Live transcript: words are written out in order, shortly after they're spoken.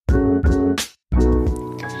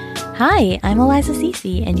Hi, I'm Eliza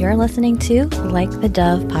Cece, and you're listening to Like the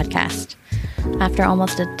Dove podcast. After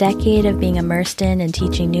almost a decade of being immersed in and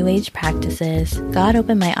teaching New Age practices, God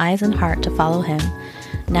opened my eyes and heart to follow Him.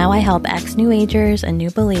 Now I help ex-New Agers and new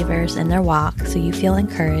believers in their walk so you feel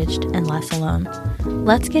encouraged and less alone.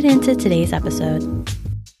 Let's get into today's episode.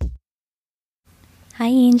 Hi,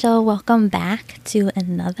 Angel. Welcome back to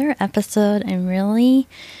another episode. I'm really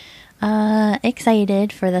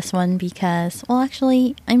excited for this one because, well,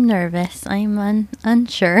 actually, I'm nervous. I'm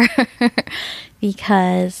unsure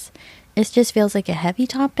because it just feels like a heavy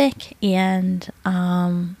topic, and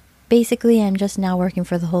basically, I'm just now working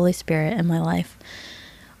for the Holy Spirit in my life.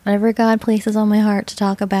 Whatever God places on my heart to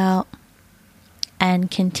talk about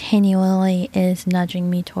and continually is nudging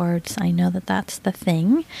me towards, I know that that's the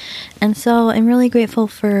thing. And so I'm really grateful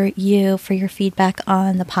for you, for your feedback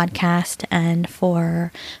on the podcast, and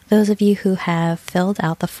for those of you who have filled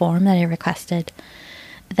out the form that I requested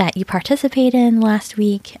that you participate in last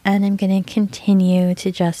week. And I'm going to continue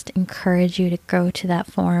to just encourage you to go to that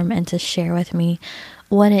form and to share with me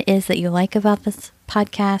what it is that you like about this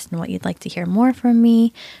podcast and what you'd like to hear more from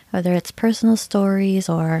me, whether it's personal stories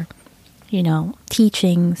or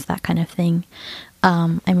teachings, that kind of thing.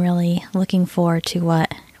 I'm really looking forward to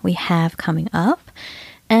what we have coming up.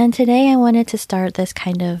 And today I wanted to start this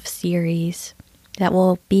kind of series that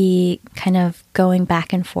will be kind of going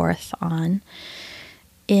back and forth on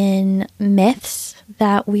in myths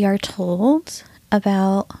that we are told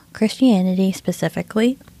about Christianity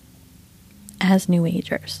specifically as New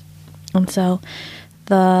Agers. And so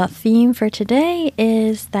the theme for today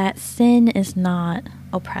is that sin is not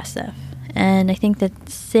oppressive. And I think that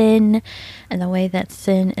sin and the way that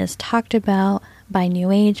sin is talked about by New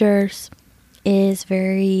Agers is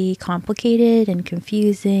very complicated and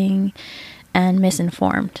confusing and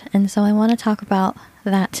misinformed. And so I want to talk about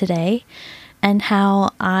that today and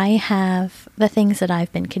how I have the things that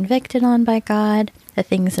I've been convicted on by God, the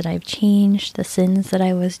things that I've changed, the sins that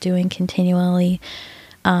I was doing continually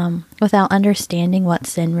without understanding what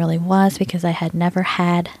sin really was, because I had never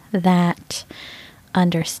had that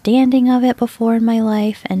understanding of it before in my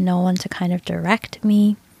life and no one to kind of direct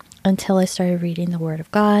me until I started reading the Word of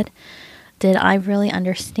God. Did I really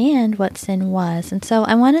understand what sin was? And so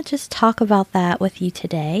I want to just talk about that with you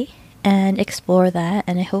today and explore that,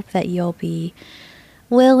 and I hope that you'll be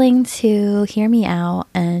willing to hear me out,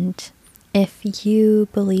 and if you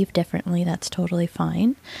believe differently, that's totally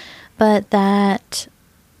fine, but that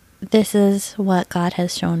this is what God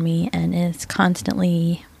has shown me and is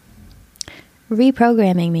constantly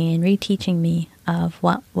reprogramming me and reteaching me of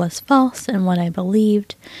what was false and what I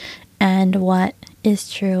believed and what is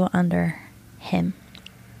true under Him.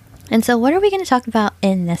 And so what are we going to talk about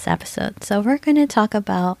in this episode? So we're going to talk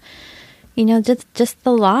about, just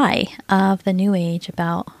the lie of the New Age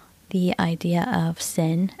about the idea of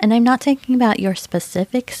sin. And I'm not talking about your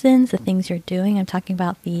specific sins, the things you're doing. I'm talking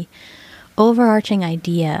about the overarching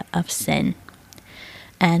idea of sin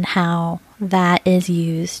and how that is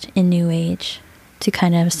used in New Age to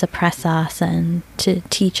kind of suppress us and to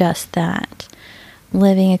teach us that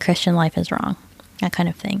living a Christian life is wrong, that kind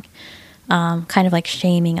of thing, kind of like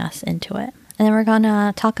shaming us into it. And then we're going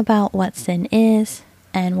to talk about what sin is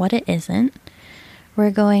and what it isn't.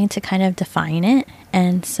 We're going to kind of define it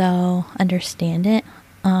and so understand it.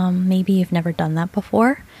 Maybe you've never done that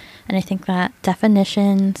before. And I think that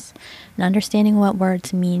definitions and understanding what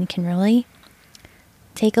words mean can really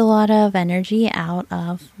take a lot of energy out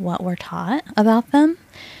of what we're taught about them.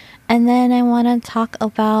 And then I want to talk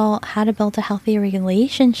about how to build a healthy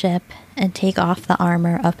relationship and take off the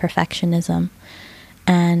armor of perfectionism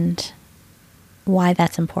and why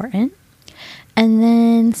that's important. And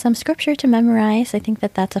then some scripture to memorize. I think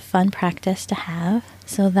that that's a fun practice to have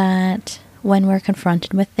so that when we're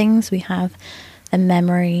confronted with things, we have the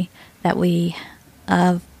memory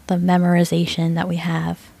of the memorization that we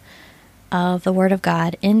have of the Word of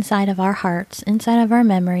God inside of our hearts, inside of our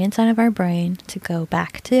memory, inside of our brain to go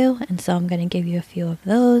back to. And so I'm going to give you a few of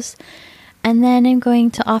those. And then I'm going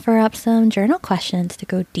to offer up some journal questions to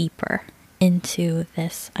go deeper into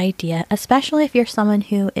this idea, especially if you're someone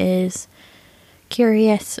who is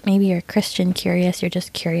curious. Maybe you're Christian curious, you're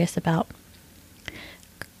just curious about,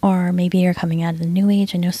 or maybe you're coming out of the New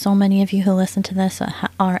Age. I know so many of you who listen to this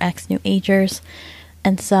are ex-New Agers.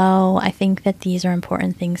 And so I think that these are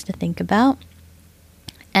important things to think about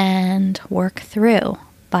and work through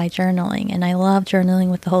by journaling. And I love journaling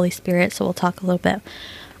with the Holy Spirit, so we'll talk a little bit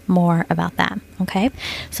more about that. Okay,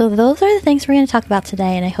 so those are the things we're going to talk about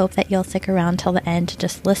today, and I hope that you'll stick around till the end to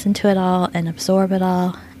just listen to it all and absorb it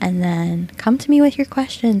all, and then come to me with your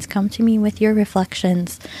questions, come to me with your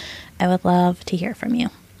reflections. I would love to hear from you.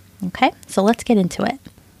 Okay, so let's get into it.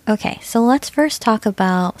 Okay, so let's first talk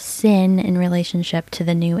about sin in relationship to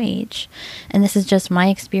the New Age. And this is just my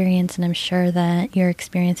experience, and I'm sure that your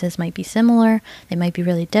experiences might be similar. They might be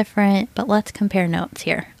really different, but let's compare notes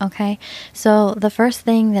here, okay? So the first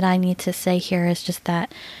thing that I need to say here is just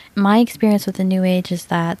that my experience with the New Age is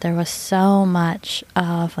that there was so much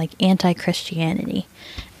of like anti-Christianity.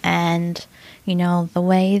 And, you know, the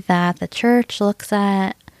way that the church looks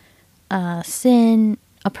at sin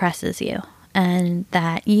oppresses you. And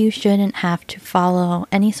that you shouldn't have to follow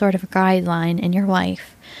any sort of guideline in your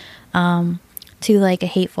life to like a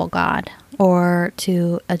hateful God or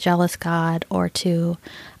to a jealous God or to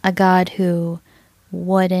a God who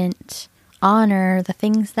wouldn't honor the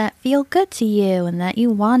things that feel good to you and that you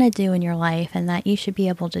want to do in your life and that you should be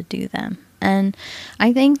able to do them. And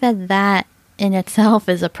I think that that in itself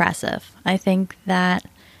is oppressive. I think that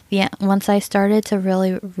once I started to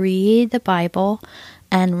really read the Bible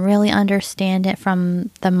and really understand it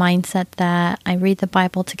from the mindset that I read the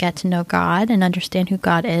Bible to get to know God and understand who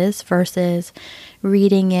God is versus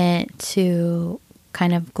reading it to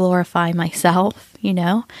kind of glorify myself, you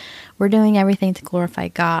know? We're doing everything to glorify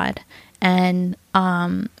God. And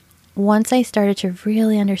once I started to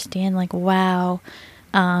really understand, like, wow,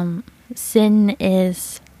 sin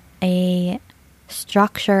is a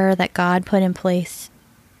structure that God put in place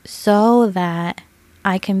so that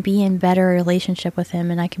I can be in better relationship with him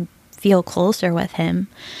and I can feel closer with him.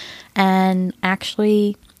 And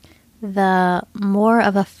actually, the more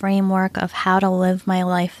of a framework of how to live my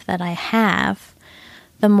life that I have,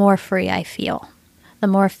 the more free I feel. The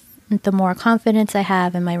more confidence I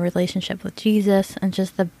have in my relationship with Jesus, and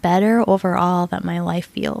just the better overall that my life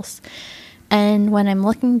feels. And when I'm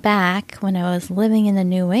looking back, when I was living in the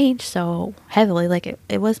New Age so heavily, like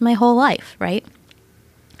it was my whole life, right?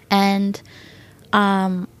 And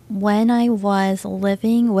when I was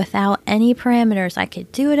living without any parameters, I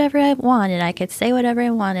could do whatever I wanted. I could say whatever I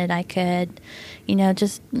wanted. I could, you know,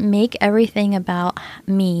 just make everything about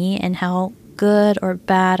me and how good or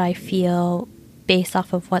bad I feel based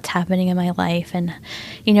off of what's happening in my life. And,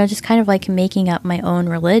 you know, just kind of like making up my own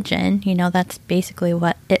religion. You know, that's basically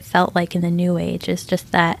what it felt like in the New Age. It's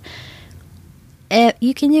just that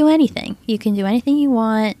you can do anything. You can do anything you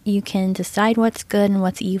want. You can decide what's good and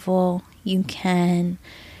what's evil. You can,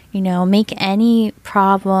 you know, make any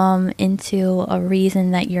problem into a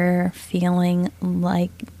reason that you're feeling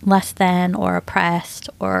like less than or oppressed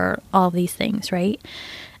or all these things, right?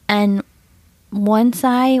 And once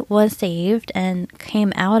I was saved and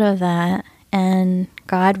came out of that, and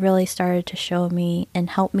God really started to show me and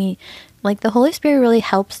help me, like the Holy Spirit really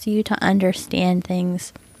helps you to understand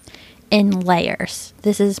things in layers.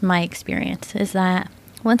 This is my experience, is that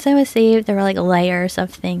once I was saved, there were like layers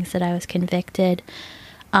of things that I was convicted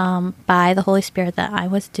by the Holy Spirit that I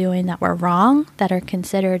was doing that were wrong, that are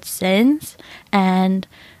considered sins. And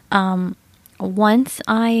once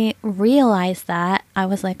I realized that, I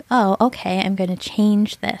was like, oh, okay, I'm going to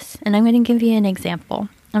change this. And I'm going to give you an example.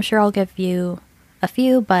 I'm sure I'll give you a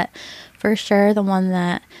few, but for sure the one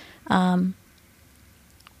that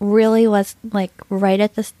really was like right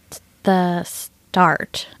at the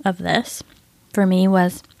start of this for me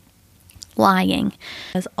was lying.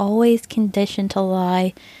 I was always conditioned to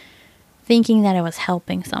lie, thinking that I was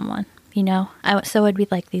helping someone, you know? So it would be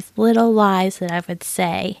like these little lies that I would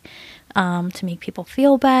say to make people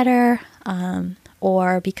feel better,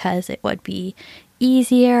 or because it would be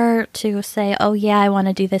easier to say, oh yeah, I want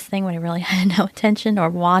to do this thing when I really had no intention or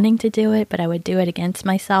wanting to do it, but I would do it against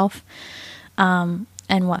myself and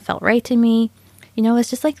what felt right to me. You know, it's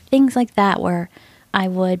just like things like that where I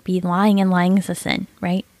would be lying, and lying is a sin,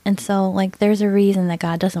 right? And so like there's a reason that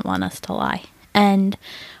God doesn't want us to lie. And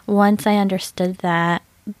once I understood that,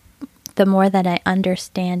 the more that I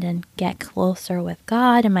understand and get closer with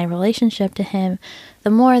God and my relationship to him, the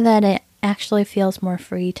more that it actually feels more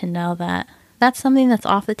free to know that that's something that's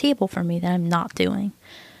off the table for me that I'm not doing.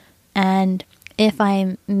 And if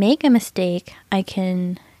I make a mistake, I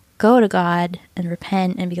can go to God and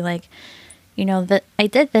repent and be like, you know, that I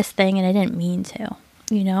did this thing and I didn't mean to,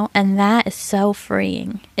 you know, and that is so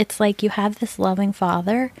freeing. It's like you have this loving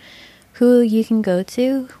Father who you can go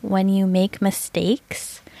to when you make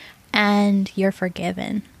mistakes and you're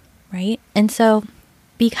forgiven, right? And so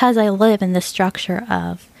because I live in the structure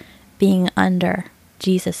of being under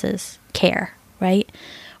Jesus's care, right?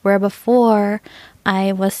 Where before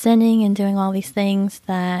I was sinning and doing all these things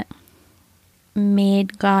that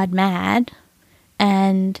made God mad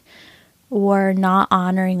and were not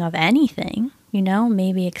honoring of anything, you know,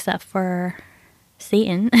 maybe except for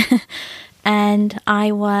Satan. And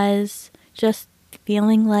I was just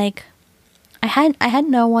feeling like I had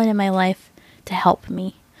no one in my life to help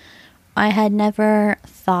me. I had never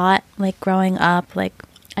thought, like growing up, like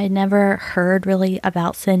I never heard really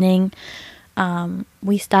about sinning.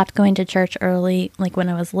 We stopped going to church early, like when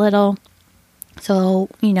I was little. So,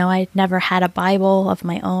 I never had a Bible of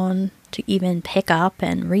my own to even pick up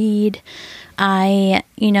and read.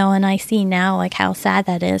 And I see now like how sad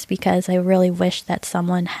that is, because I really wish that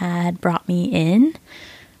someone had brought me in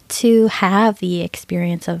to have the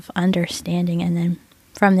experience of understanding, and then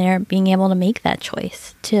from there being able to make that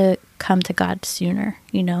choice to come to God sooner,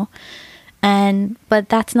 but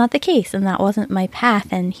that's not the case, and that wasn't my path,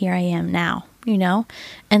 and here I am now.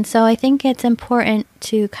 And so I think it's important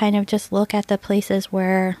to kind of just look at the places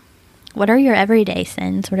where, what are your everyday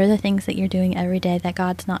sins? What are the things that you're doing every day that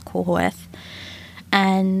God's not cool with?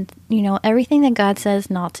 And, everything that God says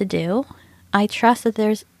not to do, I trust that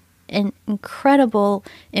there's an incredible,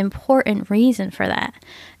 important reason for that.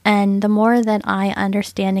 And the more that I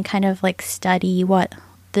understand and kind of like study what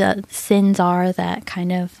the sins are that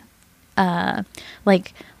kind of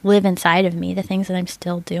like live inside of me, the things that I'm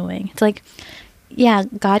still doing. It's like, yeah,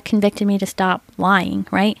 God convicted me to stop lying,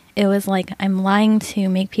 right? It was like, I'm lying to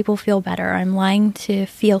make people feel better. I'm lying to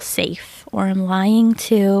feel safe, or I'm lying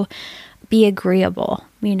to be agreeable,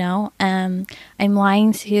 I'm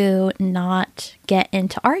lying to not get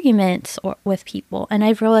into arguments with people. And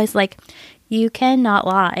I've realized, like, you cannot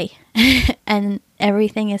lie and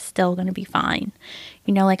everything is still going to be fine.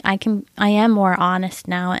 Like I am more honest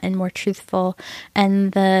now and more truthful.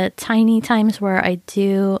 And the tiny times where I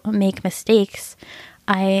do make mistakes,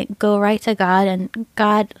 I go right to God, and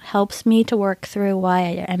God helps me to work through why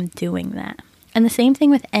I am doing that. And the same thing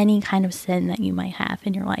with any kind of sin that you might have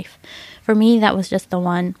in your life. For me, that was just the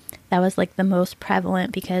one that was like the most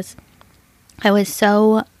prevalent, because I was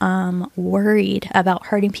so worried about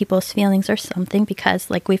hurting people's feelings or something, because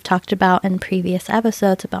like we've talked about in previous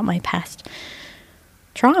episodes about my past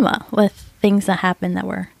trauma with things that happened that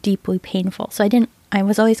were deeply painful. So I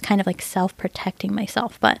was always kind of like self-protecting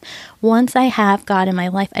myself. But once I have God in my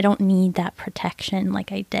life, I don't need that protection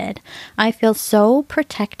like I did. I feel so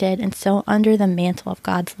protected and so under the mantle of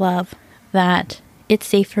God's love that it's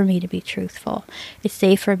safe for me to be truthful. It's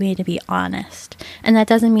safe for me to be honest. And that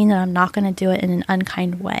doesn't mean that I'm not going to do it in an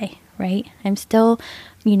unkind way, right? I'm still,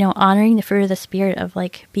 honoring the fruit of the Spirit of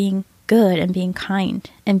like being good and being kind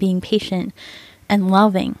and being patient and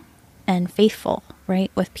loving and faithful,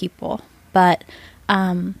 right, with people. But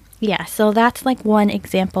so that's like one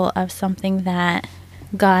example of something that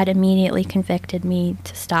God immediately convicted me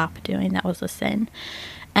to stop doing. That was a sin.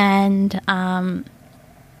 And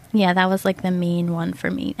that was like the main one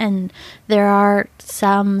for me. And there are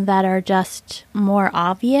some that are just more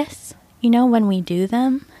obvious, when we do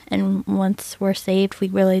them. And once we're saved,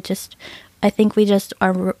 I think we just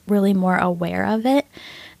are really more aware of it.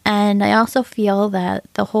 And I also feel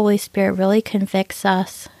that the Holy Spirit really convicts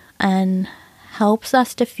us and helps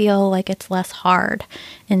us to feel like it's less hard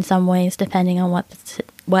in some ways, depending on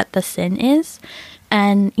what the sin is.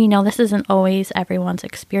 And, this isn't always everyone's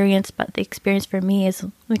experience, but the experience for me is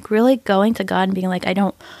like really going to God and being like, I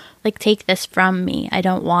don't like take this from me. I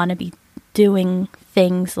don't want to be doing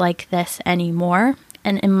things like this anymore.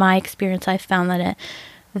 And in my experience, I found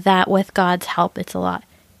that with God's help, it's a lot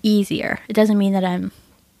easier. It doesn't mean that I'm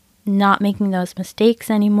not making those mistakes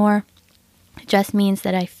anymore. It just means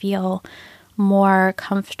that I feel more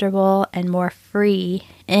comfortable and more free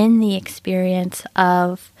in the experience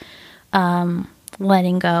of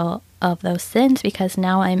letting go of those sins, because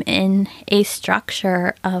now I'm in a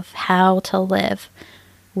structure of how to live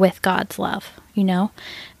with God's love,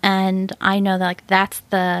 and I know that like that's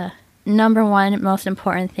the number one most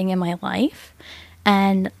important thing in my life,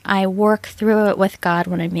 and I work through it with God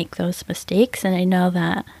when I make those mistakes, and I know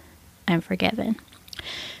that I'm forgiven.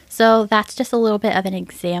 So that's just a little bit of an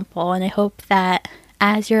example, and I hope that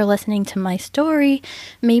as you're listening to my story,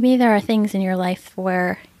 maybe there are things in your life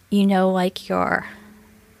where like your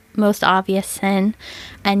most obvious sin,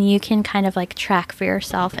 and you can kind of like track for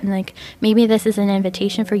yourself, and like maybe this is an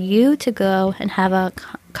invitation for you to go and have a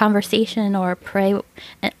conversation or pray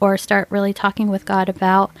or start really talking with God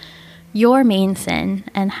about your main sin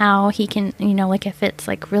and how he can, like if it's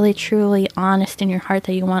like really truly honest in your heart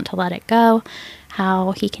that you want to let it go,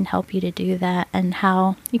 how he can help you to do that, and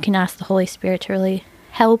how you can ask the Holy Spirit to really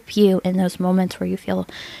help you in those moments where you feel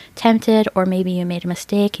tempted, or maybe you made a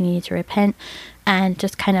mistake and you need to repent, and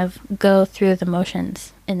just kind of go through the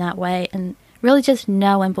motions in that way, and really just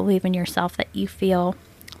know and believe in yourself that you feel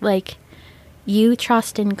like you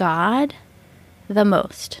trust in God the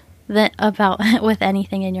most about with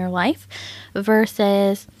anything in your life,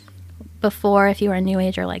 versus before, if you are a new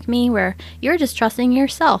ager like me, where you're just trusting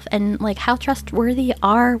yourself. And like, how trustworthy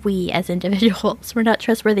are we as individuals? We're not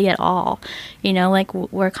trustworthy at all. You know, like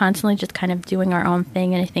we're constantly just kind of doing our own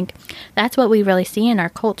thing. And I think that's what we really see in our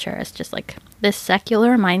culture. It's just like this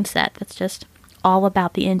secular mindset that's just all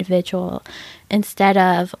about the individual instead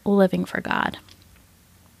of living for God.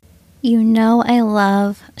 You know, I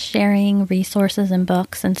love sharing resources and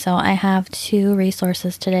books, and so I have 2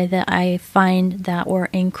 resources today that I find that were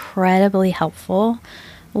incredibly helpful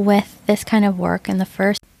with this kind of work. And the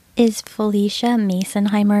first is Felicia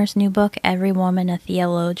Masonheimer's new book, Every Woman a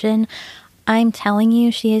Theologian. I'm telling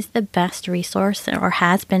you, she is the best resource, or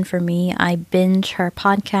has been for me. I binge her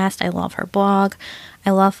podcast. I love her blog. I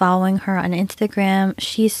love following her on Instagram.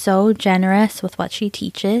 She's so generous with what she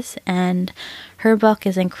teaches, and her book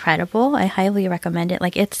is incredible. I highly recommend it.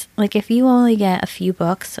 Like, it's like, if you only get a few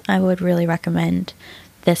books, I would really recommend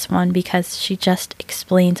this one, because she just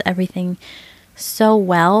explains everything so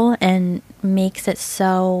well and makes it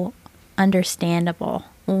so understandable,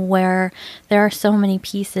 where there are so many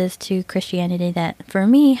pieces to Christianity that for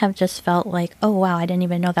me have just felt like, oh wow, I didn't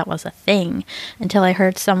even know that was a thing until I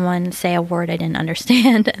heard someone say a word I didn't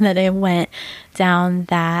understand, and then I went down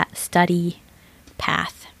that study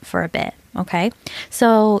path for a bit. Okay,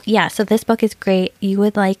 so yeah, so this book is great. You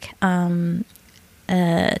would like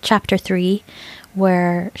chapter 3,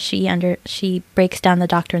 where she breaks down the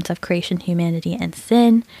doctrines of creation, humanity, and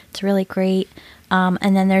sin. It's really great.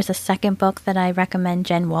 And then there's a second book that I recommend,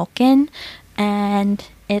 Jen Wilkin, and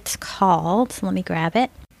it's called, let me grab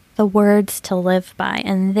it, The Words to Live By.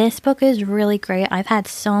 And this book is really great. I've had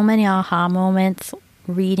so many aha moments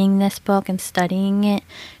reading this book and studying it.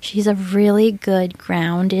 She's a really good,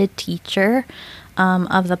 grounded teacher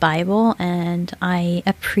of the Bible, and I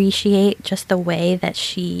appreciate just the way that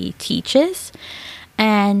she teaches.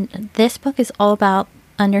 And this book is all about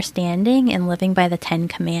understanding and living by the 10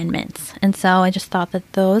 Commandments. And so I just thought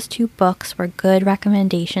that those 2 books were good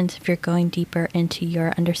recommendations if you're going deeper into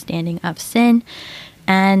your understanding of sin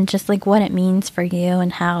and just like what it means for you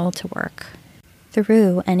and how to work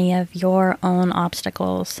through any of your own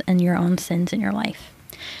obstacles and your own sins in your life.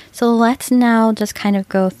 So let's now just kind of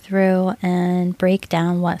go through and break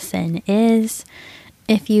down what sin is.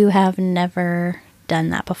 If you have never done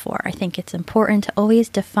that before, I think it's important to always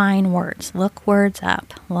define words. Look words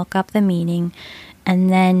up, look up the meaning, and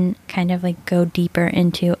then kind of like go deeper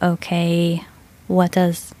into, okay,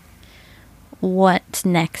 what's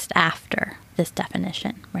next after this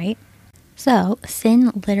definition, right? So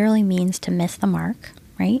sin literally means to miss the mark,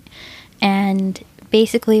 right? And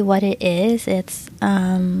basically what it is, it's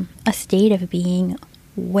a state of being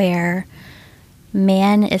where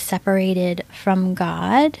man is separated from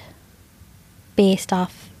God based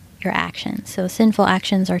off your actions. So sinful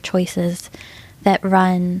actions are choices that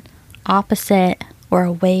run opposite or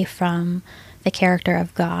away from the character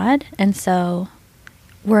of God. And so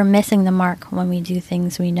we're missing the mark when we do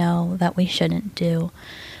things we know that we shouldn't do.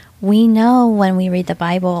 We know when we read the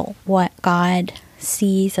Bible what God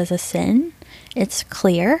sees as a sin. It's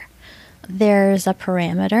clear. There's a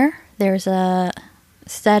parameter. There's a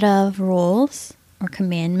set of rules or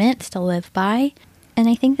commandments to live by. And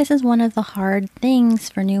I think this is one of the hard things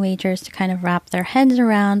for New Agers to kind of wrap their heads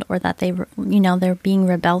around, or that they're being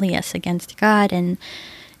rebellious against God, and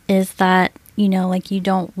is that, like, you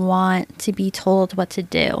don't want to be told what to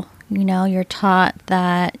do. You're taught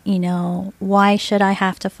that, why should I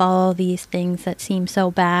have to follow these things that seem so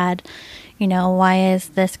bad? Why is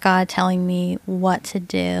this God telling me what to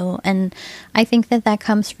do? And I think that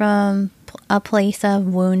comes from a place of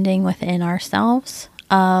wounding within ourselves,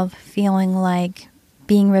 of feeling like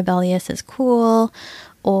being rebellious is cool,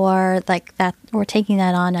 or like that we're taking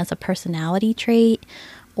that on as a personality trait,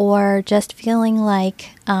 or just feeling like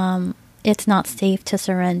it's not safe to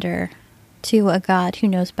surrender to a God who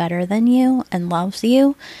knows better than you and loves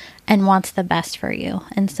you and wants the best for you.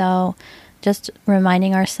 And so just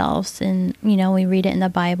reminding ourselves, and we read it in the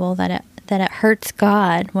Bible that it hurts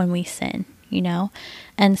God when we sin,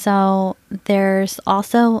 And so there's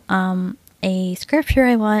also a scripture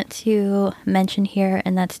I want to mention here,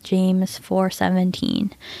 and that's James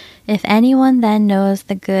 4:17. If anyone then knows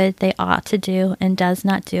the good they ought to do and does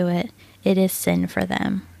not do it, it is sin for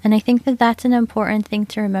them. And I think that that's an important thing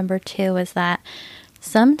to remember too, is that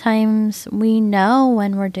sometimes we know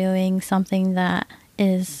when we're doing something that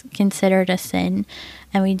is considered a sin,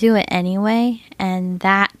 and we do it anyway, and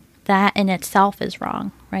that in itself is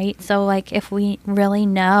wrong, right? So like, if we really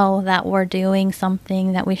know that we're doing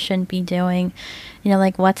something that we shouldn't be doing,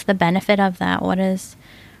 like, what's the benefit of that?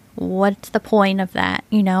 What's the point of that?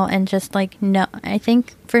 And just like, no, I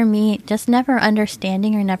think for me, just never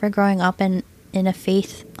understanding or never growing up in a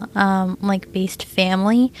faith like based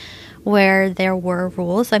family where there were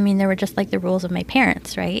rules. I mean, there were just like the rules of my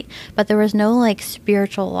parents, right? But there was no like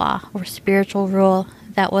spiritual law or spiritual rule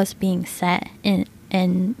that was being set and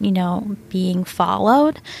you know, being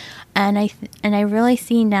followed. And I really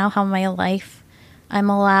see now how my life,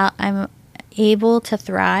 I'm able to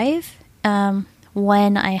thrive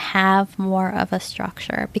when I have more of a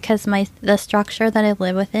structure, because the structure that I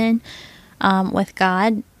live within with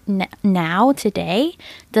God now today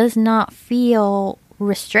does not feel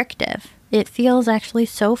restrictive. It feels actually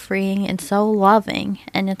so freeing and so loving,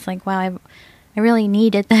 and it's like, wow, I really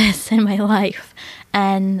needed this in my life.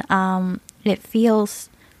 And it feels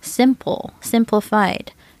simple,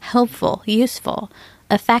 simplified, helpful, useful,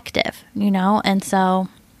 effective, you know. And so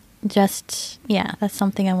just, yeah, that's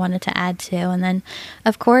something I wanted to add to. And then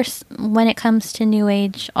of course, when it comes to New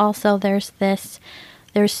Age, also there's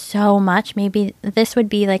so much. Maybe this would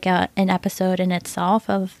be like an episode in itself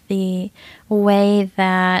of the way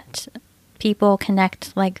that people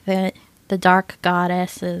connect, like the dark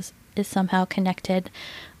goddess is somehow connected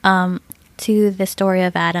to the story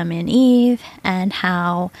of Adam and Eve, and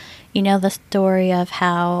how, you know, the story of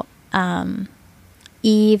how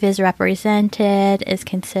Eve is represented, is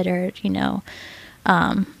considered, you know,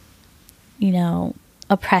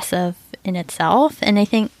 oppressive in itself. And I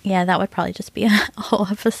think, yeah, that would probably just be a whole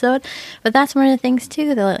episode. But that's one of the things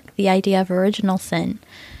too, the idea of original sin.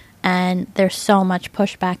 And there's so much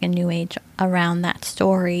pushback in New Age around that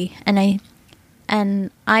story. And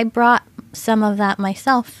I brought some of that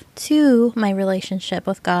myself to my relationship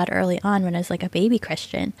with God early on when I was like a baby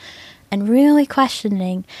Christian, and really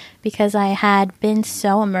questioning, because I had been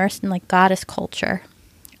so immersed in like goddess culture,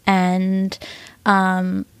 and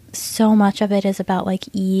so much of it is about like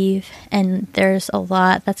Eve, and there's a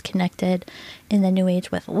lot that's connected in the New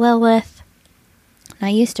Age with Lilith. And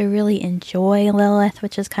I used to really enjoy Lilith,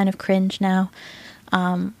 which is kind of cringe now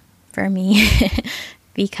for me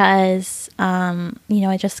because you know,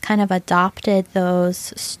 I just kind of adopted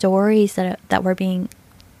those stories that were being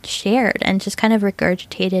shared and just kind of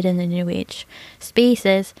regurgitated in the New Age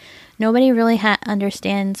spaces. Nobody really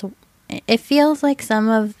understands. It feels like some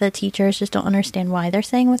of the teachers just don't understand why they're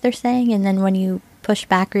saying what they're saying, and then when you push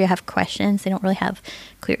back or you have questions, they don't really have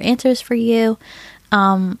clear answers for you.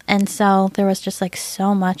 And so there was just like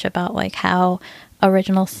so much about like how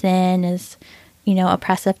original sin is, you know,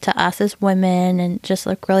 oppressive to us as women, and just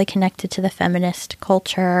like really connected to the feminist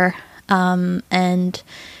culture, and,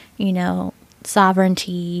 you know,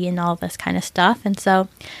 sovereignty and all this kind of stuff. And so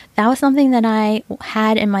that was something that I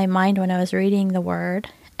had in my mind when I was reading the Word.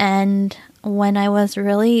 And when I was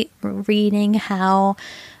really reading how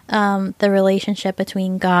the relationship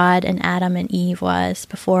between God and Adam and Eve was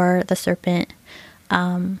before the serpent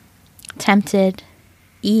tempted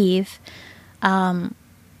Eve, and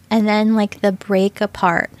then like the break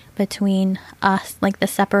apart between us, like the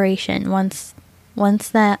separation once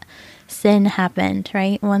that sin happened,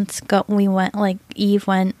 right? Once we went, like Eve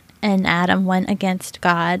went and Adam went against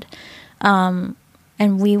God,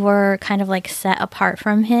 and we were kind of like set apart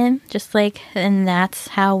from him, just like, and that's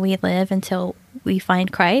how we live until we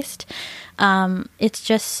find Christ. It's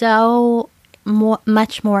just so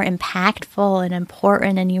much more impactful and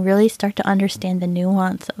important, and you really start to understand the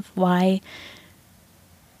nuance of why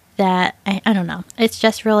that, I don't know. It's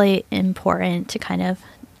just really important to kind of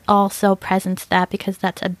also presence that, because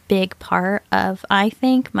that's a big part of, I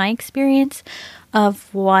think, my experience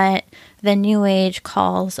of what the New Age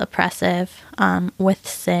calls oppressive with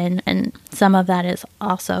sin, and some of that is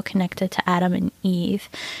also connected to Adam and Eve.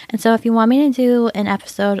 And so if you want me to do an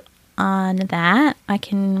episode on that, I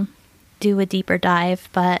can do a deeper dive,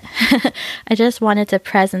 but I just wanted to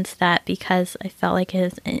presence that because I felt like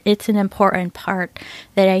it's an important part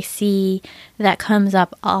that I see that comes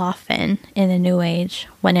up often in the New Age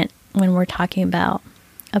when we're talking about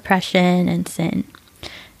oppression and sin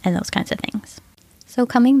and those kinds of things. So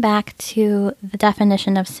coming back to the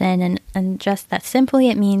definition of sin, and just that simply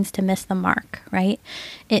it means to miss the mark, right?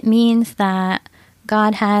 It means that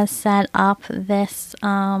God has set up this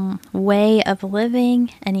way of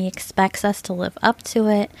living, and he expects us to live up to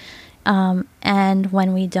it. And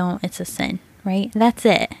when we don't, it's a sin, right? That's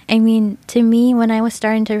it. I mean, to me, when I was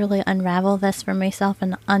starting to really unravel this for myself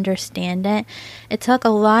and understand it, it took a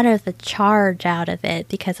lot of the charge out of it,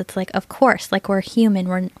 because it's like, of course, like we're human.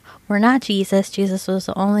 We're not Jesus. Jesus was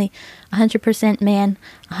only 100% man,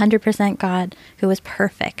 100% God, who was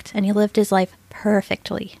perfect. And he lived his life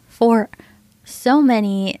perfectly for so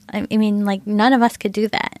many. I mean, like none of us could do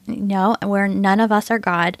that. No, where none of us are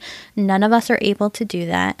God. None of us are able to do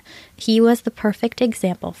that. He was the perfect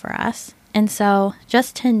example for us. And so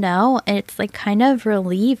just to know, it's like kind of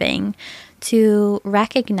relieving to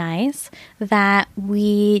recognize that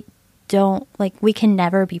we can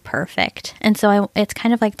never be perfect. And so it's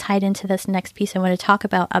kind of like tied into this next piece I want to talk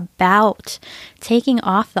about taking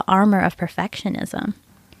off the armor of perfectionism.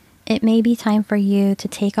 It may be time for you to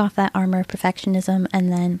take off that armor of perfectionism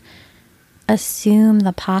and then assume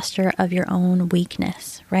the posture of your own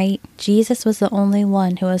weakness, right? Jesus was the only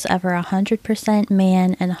one who was ever 100%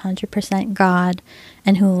 man and 100% God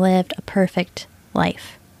and who lived a perfect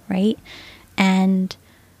life, right? And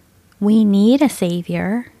we need a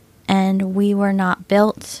savior, and we were not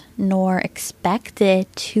built nor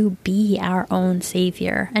expected to be our own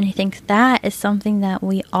savior. And I think that is something that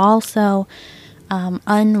we also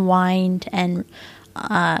unwind and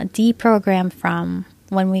deprogram from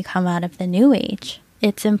when we come out of the new age.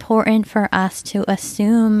 It's important for us to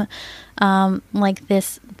assume like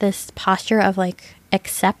this posture of like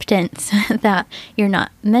acceptance that you're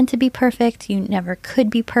not meant to be perfect, you never could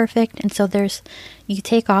be perfect. And so you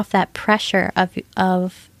take off that pressure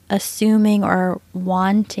of assuming or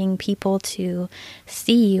wanting people to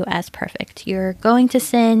see you as perfect. You're going to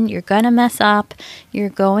sin, you're going to mess up, you're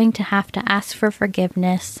going to have to ask for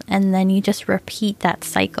forgiveness, and then you just repeat that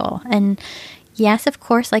cycle. And yes, of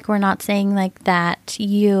course, like we're not saying like that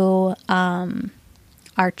you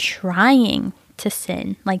are trying to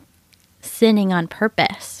sin, like sinning on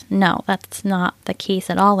purpose. No, that's not the case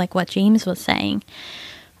at all, like what James was saying.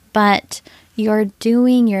 But you're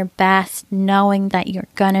doing your best knowing that you're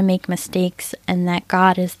going to make mistakes and that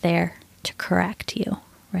God is there to correct you,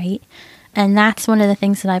 right? And that's one of the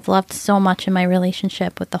things that I've loved so much in my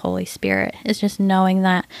relationship with the Holy Spirit, is just knowing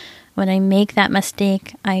that when I make that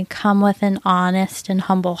mistake, I come with an honest and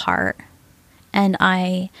humble heart and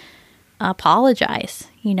I apologize,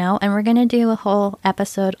 and we're going to do a whole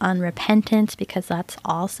episode on repentance because that's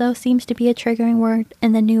also seems to be a triggering word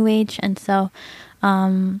in the new age. And so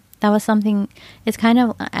that was something, it's kind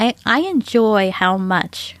of, I enjoy how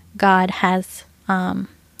much God has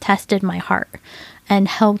tested my heart and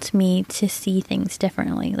helped me to see things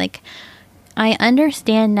differently. Like, I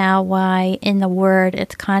understand now why in the Word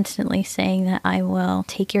it's constantly saying that I will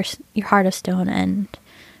take your heart of stone and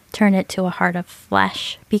turn it to a heart of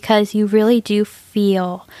flesh, because you really do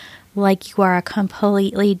feel like you are a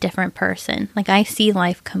completely different person. Like, I see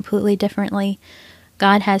life completely differently.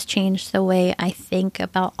 God has changed the way I think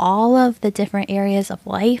about all of the different areas of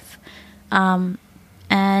life. And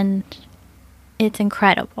it's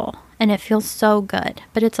incredible. And it feels so good.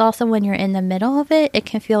 But it's also, when you're in the middle of it, it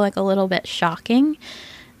can feel like a little bit shocking.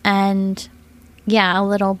 And yeah, a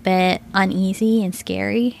little bit uneasy and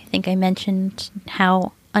scary. I think I mentioned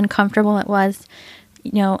how uncomfortable it was,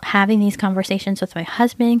 having these conversations with my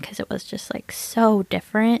husband, because it was just like so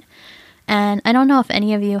different. And I don't know if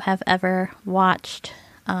any of you have ever watched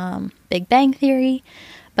Big Bang Theory,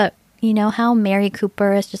 but you know how Mary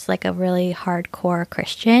Cooper is just like a really hardcore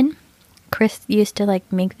Christian. Chris used to like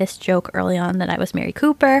make this joke early on that I was Mary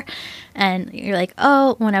Cooper, and you're like,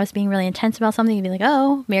 oh, when I was being really intense about something, you'd be like,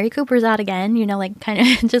 oh, Mary Cooper's out again, like kind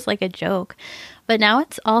of just like a joke. But now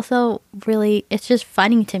it's also really, it's just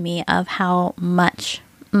funny to me of how much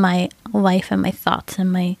my life and my thoughts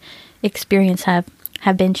and my experience have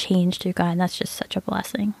been changed through God, and that's just such a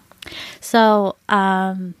blessing. So,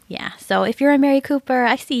 so if you're a Mary Cooper,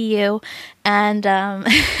 I see you, and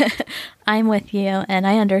I'm with you, and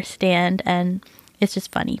I understand, and it's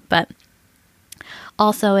just funny. But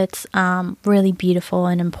also, it's really beautiful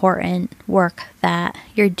and important work that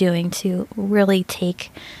you're doing to really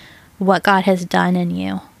take what God has done in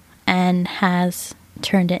you and has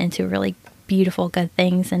turned it into really beautiful, good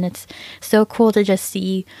things. And it's so cool to just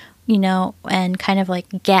see, and kind of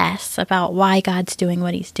like guess about why God's doing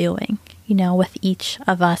what he's doing, with each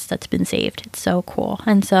of us that's been saved. It's so cool.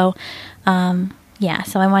 And so,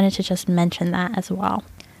 so I wanted to just mention that as well.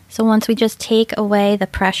 So once we just take away the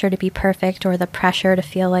pressure to be perfect, or the pressure to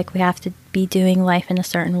feel like we have to be doing life in a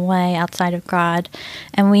certain way outside of God,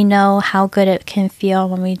 and we know how good it can feel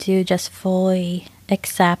when we do just fully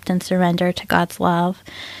accept and surrender to God's love,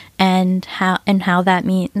 and how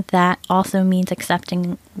that also means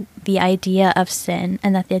accepting the idea of sin,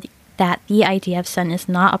 and that the idea of sin is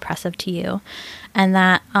not oppressive to you, and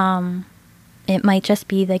that it might just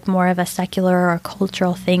be like more of a secular or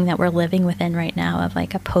cultural thing that we're living within right now, of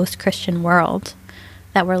like a post-Christian world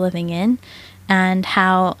that we're living in, and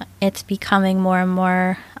how it's becoming more and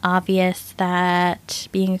more obvious that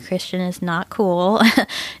being a Christian is not cool,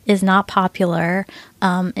 is not popular,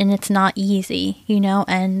 and it's not easy,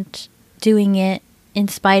 and doing it in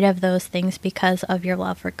spite of those things, because of your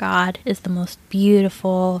love for God, is the most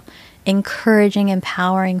beautiful, encouraging,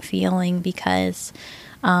 empowering feeling, because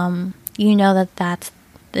you know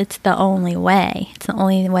it's the only way. It's the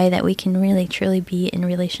only way that we can really, truly be in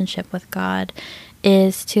relationship with God,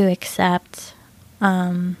 is to accept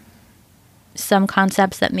some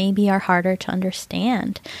concepts that maybe are harder to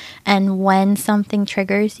understand. And when something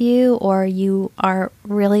triggers you, or you are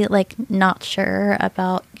really not sure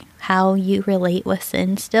about how you relate with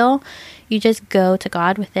sin still, you just go to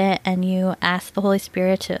God with it, and you ask the Holy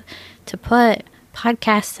Spirit to put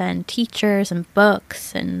podcasts and teachers and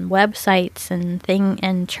books and websites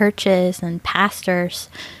and churches and pastors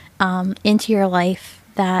into your life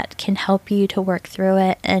that can help you to work through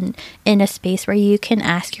it, and in a space where you can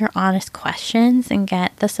ask your honest questions and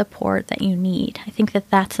get the support that you need. I think that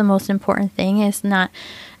that's the most important thing, is not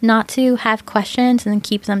to have questions and then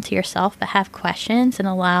keep them to yourself, but have questions and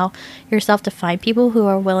allow yourself to find people who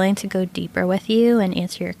are willing to go deeper with you and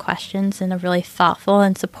answer your questions in a really thoughtful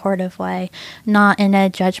and supportive way, not in a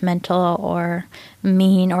judgmental or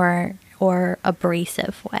mean or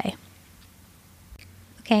abrasive way.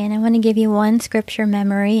 Okay, and I want to give you one scripture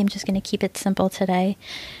memory. I'm just going to keep it simple today.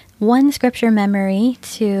 One scripture memory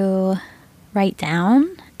to write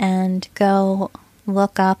down and go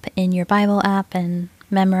look up in your Bible app and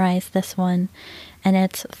memorize this one. And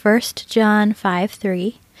it's 1 John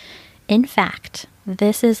 5:3. In fact,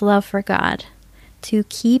 this is love for God, to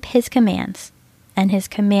keep his commands, and his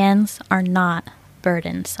commands are not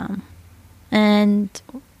burdensome. And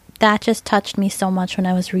that just touched me so much when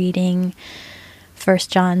I was reading 1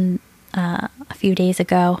 John a few days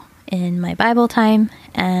ago in my Bible time.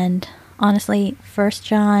 And honestly, 1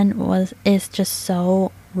 John is just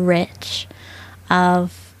so rich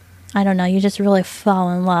of, I don't know, you just really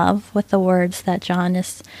fall in love with the words that John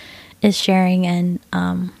is sharing, and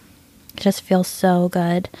it just feels so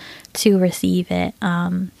good to receive it.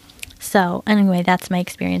 So anyway, that's my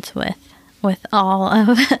experience with all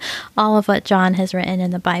of what John has written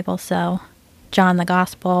in the Bible. So John the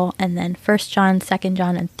Gospel, and then 1 John, 2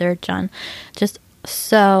 John, and 3 John, just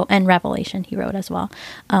so, and Revelation he wrote as well,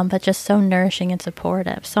 but just so nourishing and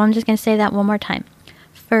supportive. So I'm just going to say that one more time.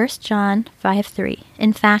 1 John 5:3.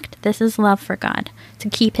 In fact, this is love for God, to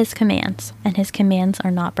keep his commands, and his commands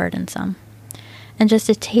are not burdensome. And just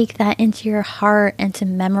to take that into your heart and to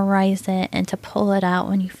memorize it and to pull it out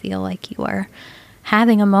when you feel like you are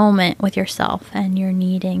having a moment with yourself and you're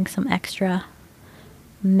needing some extra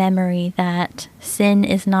memory that sin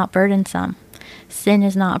is not burdensome. Sin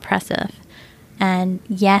is not oppressive. And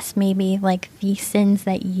yes, maybe these sins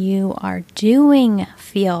that you are doing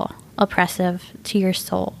feel oppressive to your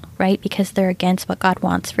soul, right? Because they're against what God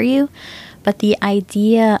wants for you. But the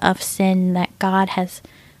idea of sin that God has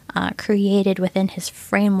created within his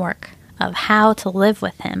framework of how to live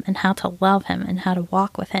with him and how to love him and how to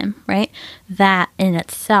walk with him, right? That in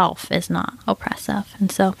itself is not oppressive.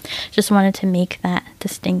 And so just wanted to make that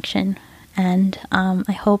distinction. And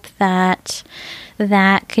I hope that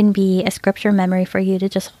can be a scripture memory for you to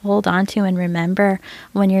just hold on to and remember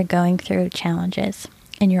when you're going through challenges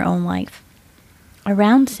in your own life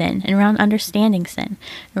around sin and around understanding sin,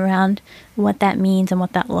 around what that means and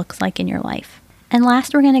what that looks like in your life. And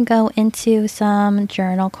last, we're going to go into some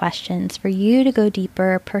journal questions for you to go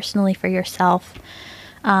deeper personally for yourself.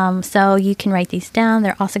 So you can write these down.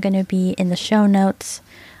 They're also going to be in the show notes.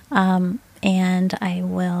 And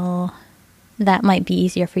that might be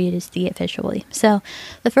easier for you to see it visually. So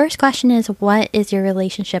the first question is, what is your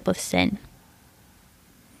relationship with sin?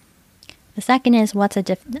 The second is, what's a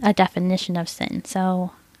definition of sin?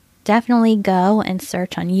 So definitely go and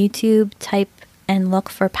search on YouTube, type and look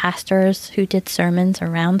for pastors who did sermons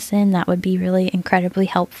around sin. That would be really incredibly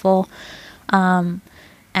helpful.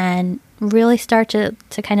 And really start to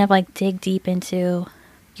kind of dig deep into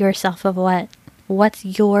yourself of what's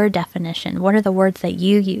your definition? What are the words that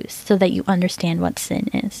you use so that you understand what sin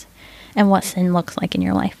is and what sin looks like in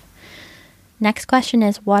your life? Next question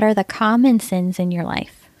is, what are the common sins in your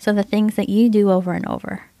life? So the things that you do over and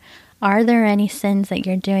over. Are there any sins that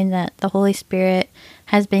you're doing that the Holy Spirit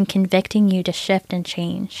has been convicting you to shift and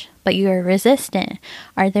change, but you are resistant?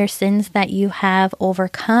 Are there sins that you have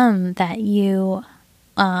overcome that you,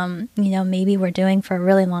 maybe were doing for a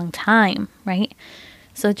really long time, right?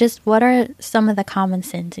 So just what are some of the common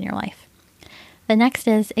sins in your life? The next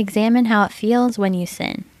is, examine how it feels when you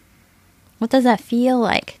sin. What does that feel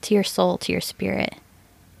like to your soul, to your spirit,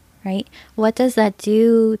 right? What does that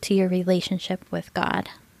do to your relationship with God?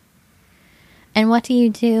 And what do you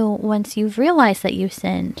do once you've realized that you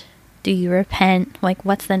sinned? Do you repent? Like,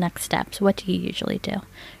 what's the next steps? What do you usually do?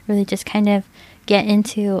 Really just kind of get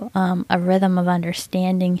into a rhythm of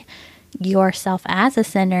understanding yourself as a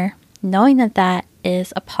sinner, knowing that that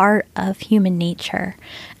is a part of human nature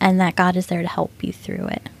and that God is there to help you through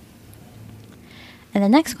it. And the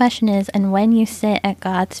next question is, and when you sit at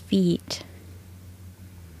God's feet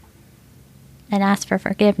and ask for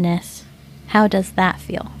forgiveness, how does that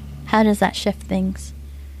feel? How does that shift things?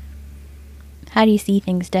 How do you see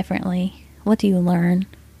things differently? What do you learn?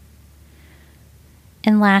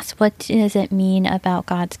 And last, what does it mean about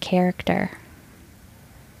God's character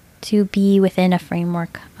to be within a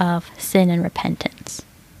framework of sin and repentance?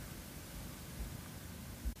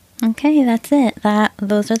 Okay, that's it.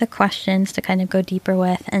 Those are the questions to kind of go deeper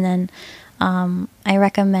with. And then I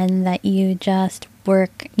recommend that you just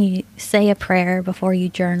you say a prayer before you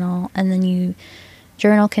journal, and then you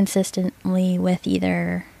journal consistently with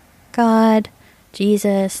either God,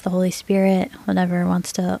 Jesus, the Holy Spirit, whatever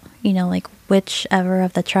wants to, like whichever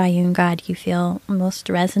of the triune God you feel most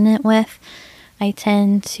resonant with. I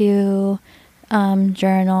tend to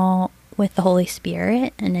journal with the Holy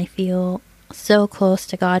Spirit, and I feel so close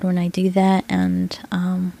to God when I do that, and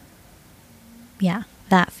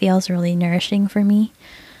that feels really nourishing for me.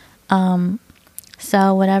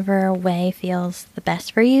 So whatever way feels the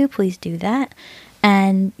best for you, please do that.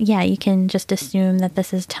 And you can just assume that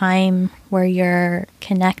this is time where you're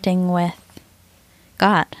connecting with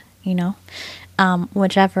God,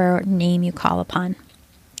 whichever name you call upon.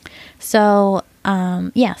 So,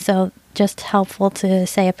 so just helpful to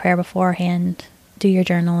say a prayer beforehand, do your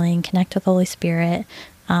journaling, connect with the Holy Spirit,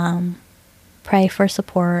 pray for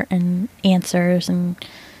support and answers and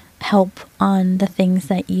help on the things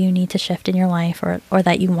that you need to shift in your life or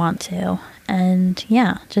that you want to. And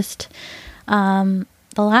just the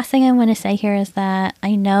last thing I want to say here is that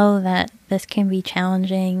I know that this can be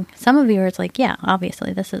challenging. Some of you are like,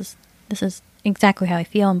 obviously this is exactly how I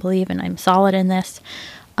feel and believe, and I'm solid in this.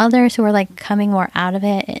 Others who are like coming more out of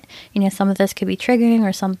it, some of this could be triggering,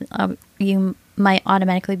 or some you might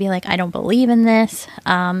automatically be like, I don't believe in this.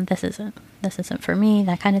 This isn't for me,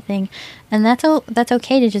 that kind of thing. And that's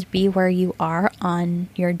okay to just be where you are on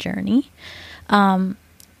your journey.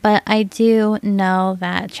 But I do know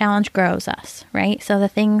that challenge grows us, right? So the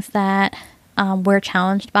things that we're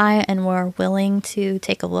challenged by and we're willing to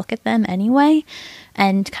take a look at them anyway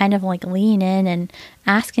and kind of like lean in and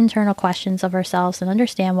ask internal questions of ourselves and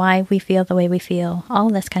understand why we feel the way we feel, all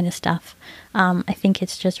this kind of stuff. I think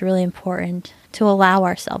it's just really important to allow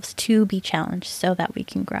ourselves to be challenged so that we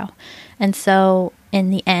can grow. And so in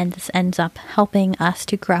the end, this ends up helping us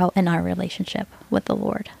to grow in our relationship with the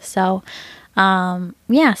Lord. So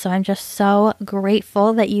so I'm just so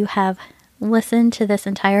grateful that you have listened to this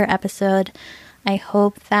entire episode. I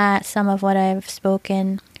hope that some of what I've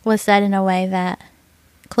spoken was said in a way that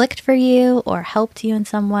clicked for you or helped you in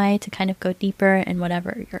some way to kind of go deeper in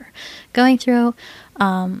whatever you're going through,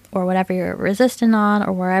 or whatever you're resistant on,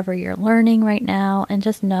 or wherever you're learning right now. And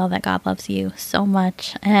just know that God loves you so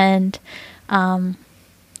much. And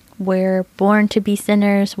we're born to be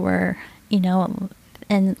sinners.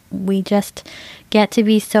 And we just get to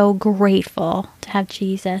be so grateful to have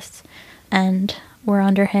Jesus, and we're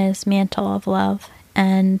under his mantle of love,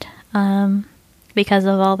 and because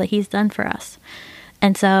of all that he's done for us.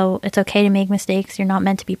 And so it's okay to make mistakes. You're not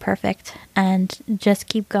meant to be perfect, and just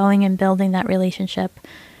keep going and building that relationship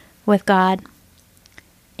with God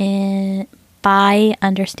by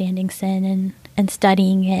understanding sin and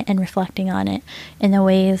studying it and reflecting on it in the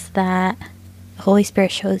ways that the Holy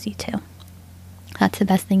Spirit shows you to. That's the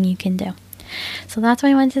best thing you can do. So that's what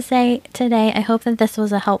I wanted to say today. I hope that this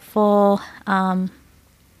was a helpful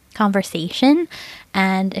conversation.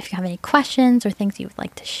 And if you have any questions or things you would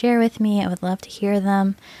like to share with me, I would love to hear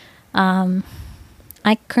them.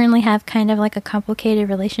 I currently have kind of like a complicated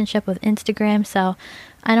relationship with Instagram, so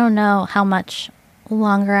I don't know how much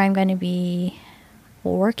longer I'm going to be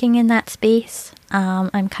working in that space.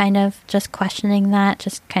 I'm kind of just questioning that,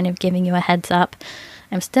 just kind of giving you a heads up.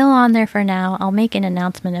 I'm still on there for now. I'll make an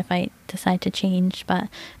announcement if I decide to change, but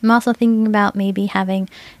I'm also thinking about maybe having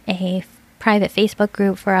a private Facebook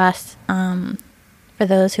group for us, for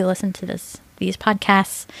those who listen to these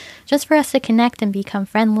podcasts, just for us to connect and become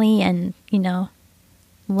friendly and,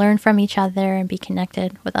 learn from each other and be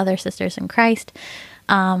connected with other sisters in Christ,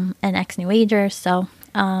 and ex-New Agers. So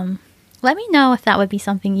let me know if that would be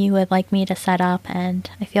something you would like me to set up, and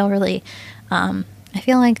I feel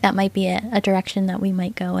like that might be a direction that we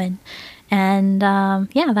might go in. And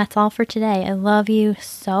that's all for today. I love you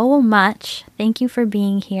so much. Thank you for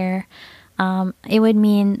being here. It would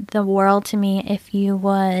mean the world to me if you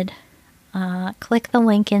would click the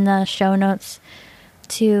link in the show notes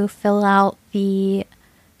to fill out the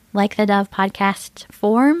Like the Dove podcast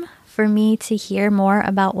form for me to hear more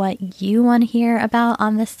about what you want to hear about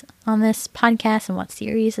on this podcast and what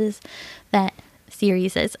series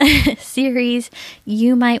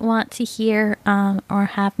you might want to hear or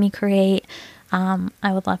have me create.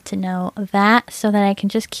 I would love to know that so that I can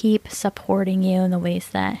just keep supporting you in the ways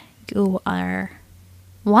that you are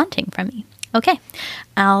wanting from me. Okay,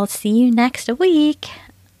 I'll see you next week.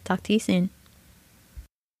 Talk to you soon.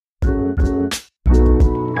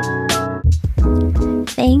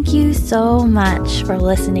 Thank you so much for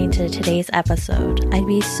listening to today's episode. I'd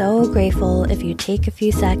be so grateful if you take a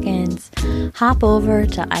few seconds, hop over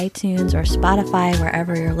to iTunes or Spotify,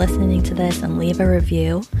 wherever you're listening to this, and leave a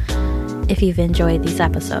review if you've enjoyed these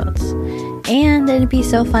episodes. And it'd be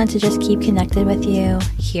so fun to just keep connected with you,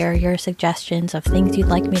 hear your suggestions of things you'd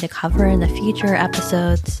like me to cover in the future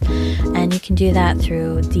episodes. And you can do that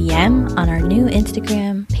through DM on our new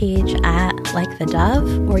Instagram page at Like the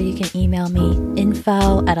Dove, or you can email me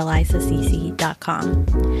info@elizacc.com.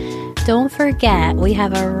 Don't forget, we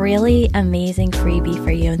have a really amazing freebie for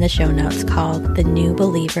you in the show notes called the New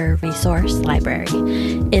Believer Resource Library.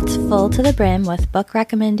 It's full to the brim with book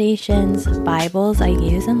recommendations, Bibles I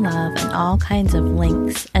use and love, and all kinds of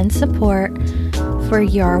links and support for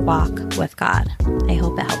your walk with God. I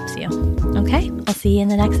hope it helps you. Okay, I'll see you in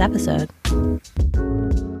the next episode.